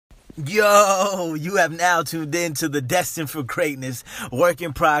Yo, you have now tuned in to the Destined for Greatness Work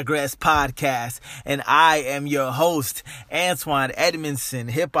in Progress podcast. And I am your host, Antoine Edmondson,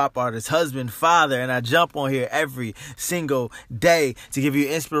 hip hop artist, husband, father. And I jump on here every single day to give you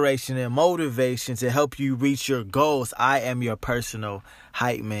inspiration and motivation to help you reach your goals. I am your personal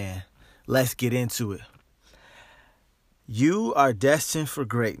hype man. Let's get into it. You are destined for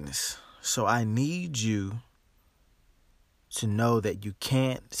greatness. So I need you to know that you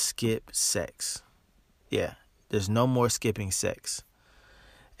can't skip sex. Yeah, there's no more skipping sex.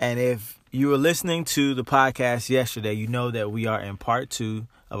 And if you were listening to the podcast yesterday, you know that we are in part 2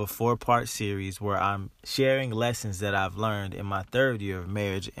 of a 4-part series where I'm sharing lessons that I've learned in my 3rd year of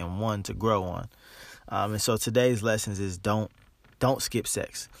marriage and one to grow on. And so today's lessons is don't skip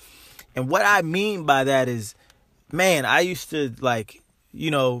sex. And what I mean by that is, man, I used to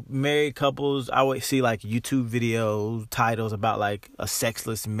married couples, I would see like YouTube video titles about like a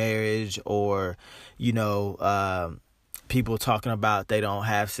sexless marriage or, people talking about they don't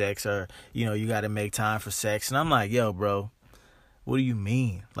have sex or, you got to make time for sex. And I'm like, yo, bro, what do you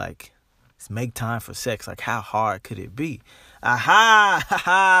mean? Like, it's make time for sex. Like, how hard could it be? But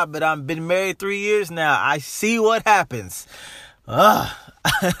I've been married 3 years now. I see what happens.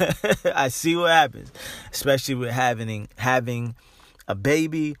 I see what happens, especially with having a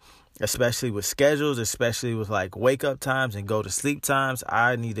baby, especially with schedules, especially with like wake up times and go to sleep times.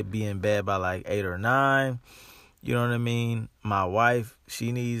 I need to be in bed by like 8 or 9. You know what I mean? My wife,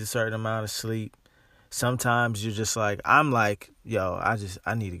 she needs a certain amount of sleep. Sometimes you're just like, I'm like, yo,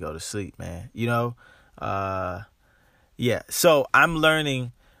 I need to go to sleep, man. Yeah. So I'm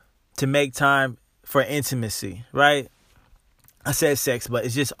learning to make time for intimacy, right? I said sex, but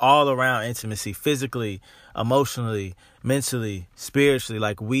it's just all around intimacy, physically, emotionally, mentally, spiritually.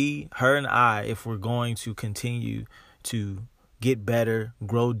 Like her and I, if we're going to continue to get better,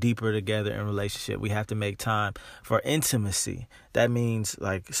 grow deeper together in relationship, we have to make time for intimacy. That means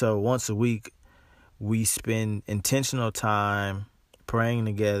so once a week, we spend intentional time praying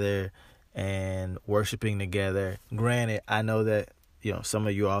together and worshiping together. Granted, I know that, some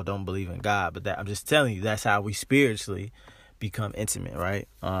of you all don't believe in God, but I'm just telling you, that's how we spiritually become intimate, right?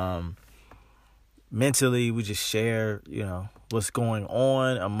 Mentally, we just share, what's going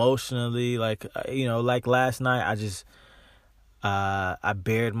on emotionally. Like last night, I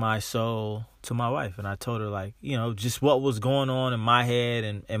bared my soul to my wife and I told her just what was going on in my head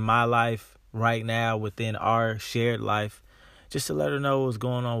and in my life right now within our shared life, just to let her know what was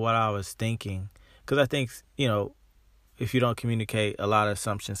going on, what I was thinking. Because I think, if you don't communicate, a lot of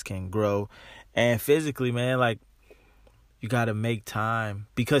assumptions can grow. And physically, man, you got to make time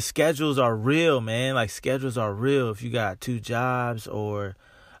because schedules are real, man. Like, schedules are real. If you got 2 jobs or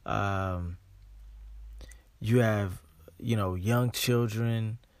you have, young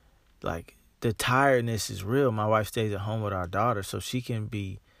children, like, the tiredness is real. My wife stays at home with our daughter, so she can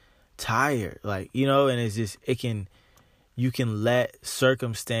be tired. And it's just, you can let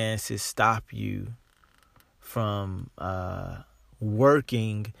circumstances stop you from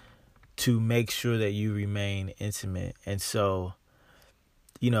working to make sure that you remain intimate. And so,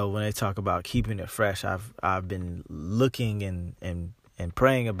 when they talk about keeping it fresh, I've been looking and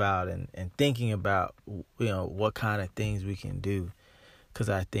praying about and thinking about, what kind of things we can do. Because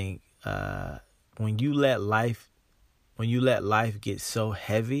I think when you let life get so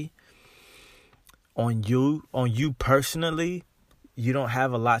heavy on you personally, you don't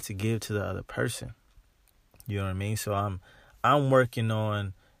have a lot to give to the other person. You know what I mean? So I'm working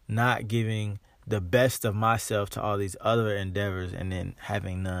on not giving the best of myself to all these other endeavors and then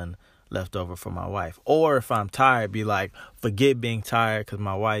having none left over for my wife. Or if I'm tired, be like, forget being tired, because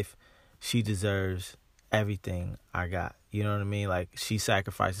my wife, she deserves everything I got. You know what I mean? Like, she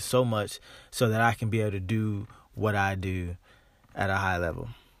sacrifices so much so that I can be able to do what I do at a high level.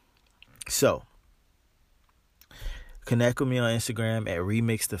 So, connect with me on Instagram at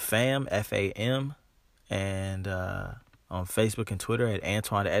RemixTheFam, F-A-M, and on Facebook and Twitter at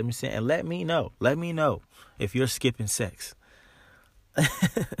Antoine Edmondson, and let me know if you're skipping sex.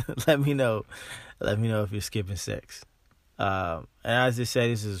 Let me know if you're skipping sex. And as I say,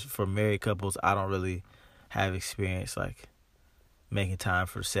 this is for married couples. I don't really have experience making time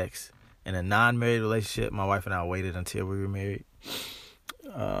for sex in a non-married relationship. My wife and I waited until we were married.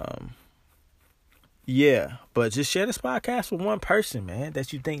 Yeah, but just share this podcast with one person, man,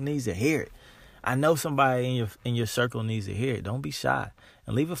 that you think needs to hear it. I know somebody in your circle needs to hear it. Don't be shy.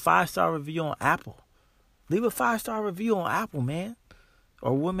 And leave a 5-star review on Apple. Leave a 5-star review on Apple, man.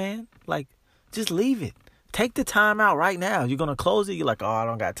 Or woman. Just leave it. Take the time out right now. You're going to close it. You're like, oh, I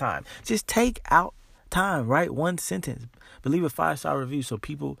don't got time. Just take out time, write one sentence, but leave a 5-star review so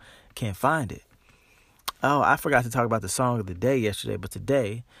people can find it. Oh, I forgot to talk about the song of the day yesterday, but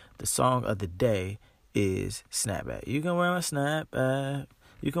today, the song of the day is Snapback. You can wear my snapback.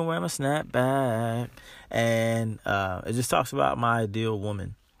 You can wear my snapback. And it just talks about my ideal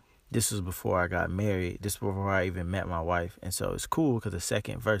woman. This was before I got married. This was before I even met my wife. And so it's cool because the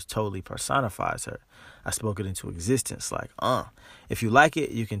second verse totally personifies her. I spoke it into existence like, If you like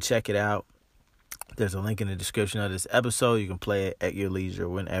it, you can check it out. There's a link in the description of this episode. You can play it at your leisure,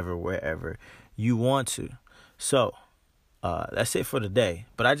 whenever, wherever you want to. So that's it for today.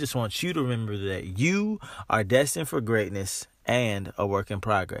 But I just want you to remember that you are destined for greatness and a work in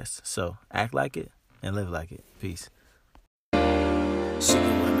progress. So act like it and live like it. Peace. She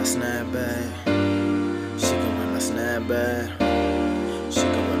can wear my snapback. She can wear my snapback. She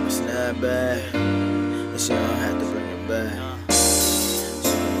can wear my snapback. And she don't have to bring it back.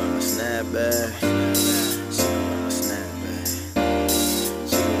 She can wear my snapback. She can wear my snapback.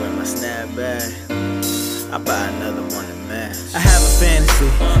 She can wear my snapback. I buy another one to match. I have a fantasy.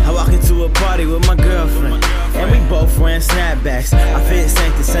 I walk into a party with my girlfriend, and we both wearing snapbacks. Our fits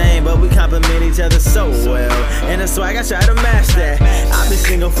ain't the same, but we compliment each other so well. And the swag, I try to match that. I've been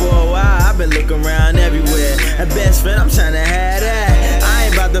single for a while, I've been looking around everywhere. A best friend, I'm trying to have that. I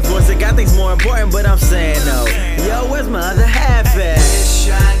ain't about to force it, got things more important, but I'm saying no. Yo, where's my other half at? Wish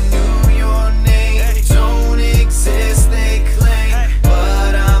I knew your name. Don't exist, they claim,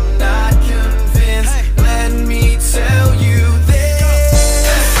 but I'm not convinced. Let me tell you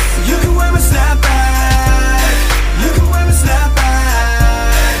this. You can wear my snapback. You can wear my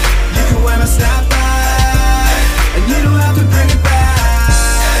snapback. You can wear my snapback, and you don't have to bring it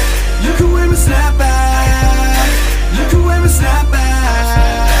back. You can wear my snapback. You can wear my snapback.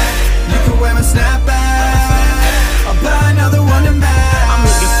 You can wear my snapback. I'll buy another one to match. I'm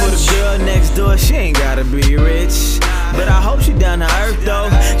looking for the girl next door, she ain't gotta be rich, but I hope she down to earth though.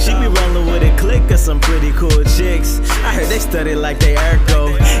 She be rolling with a clique of some pretty cool chicks. I heard they study like they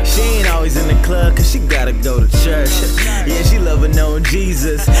Urkel. She ain't always in the club cause she gotta go to church. Yeah, she loving knowing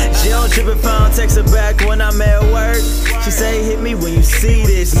Jesus. She don't trip if I don't text her back when I'm at work. She say hit me when you see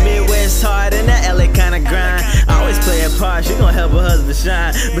this. Midwest hard and that LA kinda grind. I always play a part, she gon' help her husband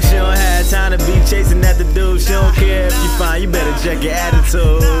shine, but she don't have time to be chasing at the dude. She don't care if you fine, you better check your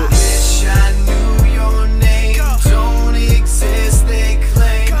attitude. Wish I knew your name. Don't exist, they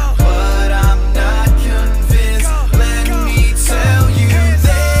claim, but I'm not convinced. Let me tell you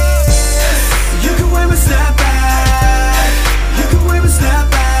this. You can wear my snapback. You can wear my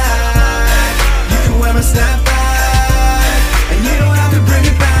snapback. You can wear my snapback, and you don't have to bring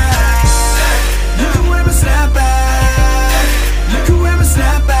it back. You can wear my snapback. You can wear my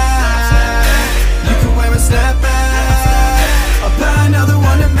snapback. You can wear my snapback. I'll buy another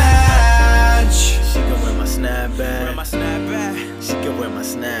one to match. She can wear my snapback. Wear my snapback. She can wear my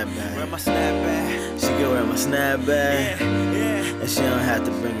snapback. Wear my snapback. She can wear my snapback. Yeah. And she don't have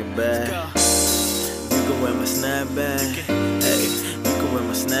to bring it back. You can wear my snapback. Hey, you can wear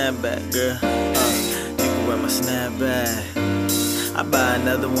my snapback, girl. You can wear my snapback. I buy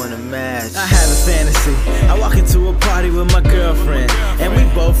another one to match. I have a fantasy. I walk into a party with my girlfriend, and we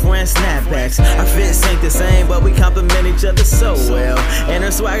both wearing snapbacks. Our fits ain't the same, but we compliment each other so well. And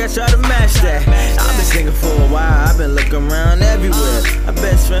her swag, I try to match that. I've been single for a while, I've been looking around everywhere. A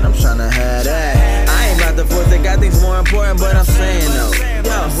best friend, I'm trying to have that. I ain't about to force it, got things more important, but I'm saying no.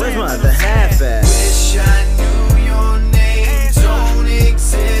 Yo, where's my other half at? Wish I knew your name. Don't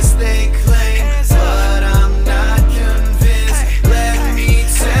exist, they claim.